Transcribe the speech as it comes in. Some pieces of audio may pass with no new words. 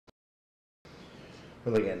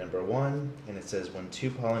We're looking at number 1, and it says when two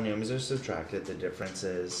polynomials are subtracted, the difference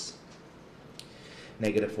is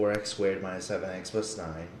negative 4x squared minus 7x plus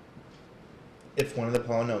 9. If one of the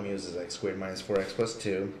polynomials is x squared minus 4x plus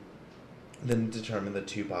 2, then determine the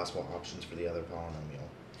two possible options for the other polynomial.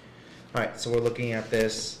 Alright, so we're looking at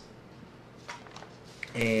this,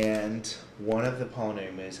 and one of the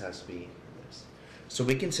polynomials has to be this. So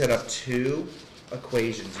we can set up two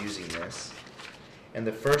equations using this, and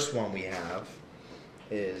the first one we have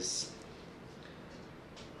is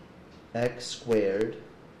x squared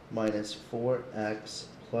minus 4x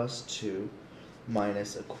plus 2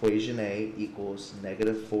 minus equation A equals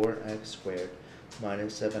negative 4x squared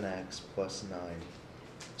minus 7x plus 9.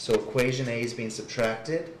 So equation A is being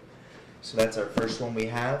subtracted. So that's our first one we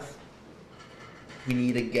have. We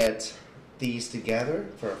need to get these together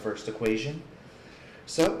for our first equation.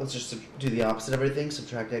 So let's just do the opposite of everything.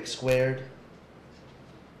 Subtract x squared.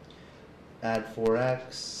 Add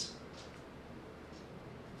 4x.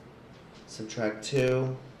 Subtract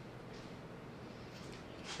 2.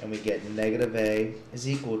 And we get negative A is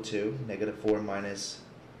equal to negative 4 minus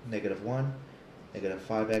negative 1, negative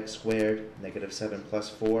 5x squared, negative 7 plus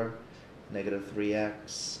 4, negative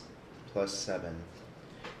 3x plus 7.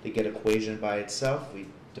 To get equation by itself, we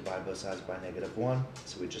divide both sides by negative 1,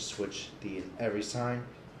 so we just switch the every sign.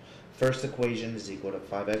 First equation is equal to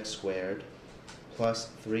 5x squared plus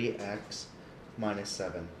 3x minus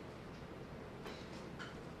 7.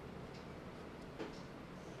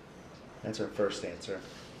 That's our first answer.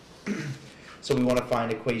 So we want to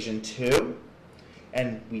find equation 2,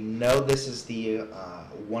 and we know this is the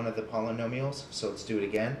one of the polynomials, so let's do it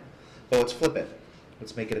again. But let's flip it.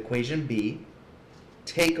 Let's make it equation B,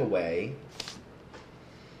 take away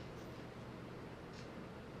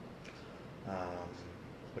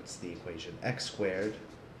what's the equation? X squared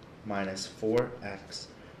minus 4x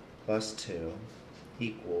plus 2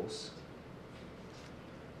 equals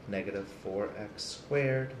negative 4x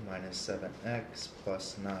squared minus 7x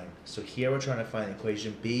plus 9. So here we're trying to find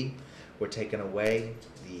equation B. We're taking away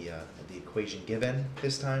the equation given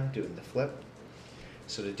this time, doing the flip.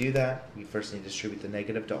 So to do that, we first need to distribute the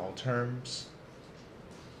negative to all terms.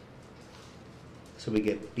 So we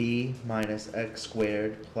get B minus x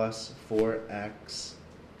squared plus 4x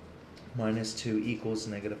minus 2 equals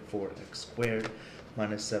negative 4x squared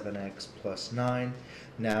minus 7x plus 9.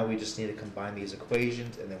 Now we just need to combine these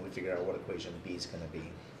equations, and then we figure out what equation B is going to be.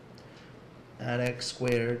 Add x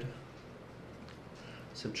squared,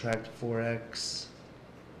 subtract 4x,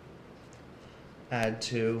 add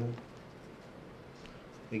 2.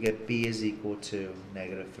 We get B is equal to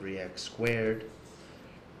negative 3x squared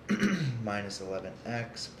minus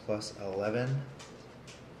 11x plus 11.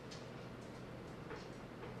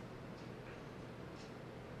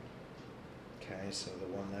 Okay, so the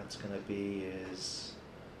one that's going to be is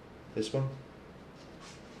this one.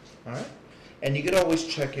 Alright, and you could always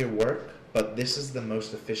check your work, but this is the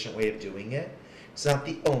most efficient way of doing it. It's not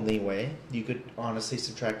the only way. You could honestly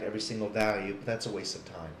subtract every single value, but that's a waste of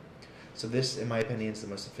time. So this, in my opinion, is the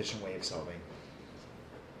most efficient way of solving.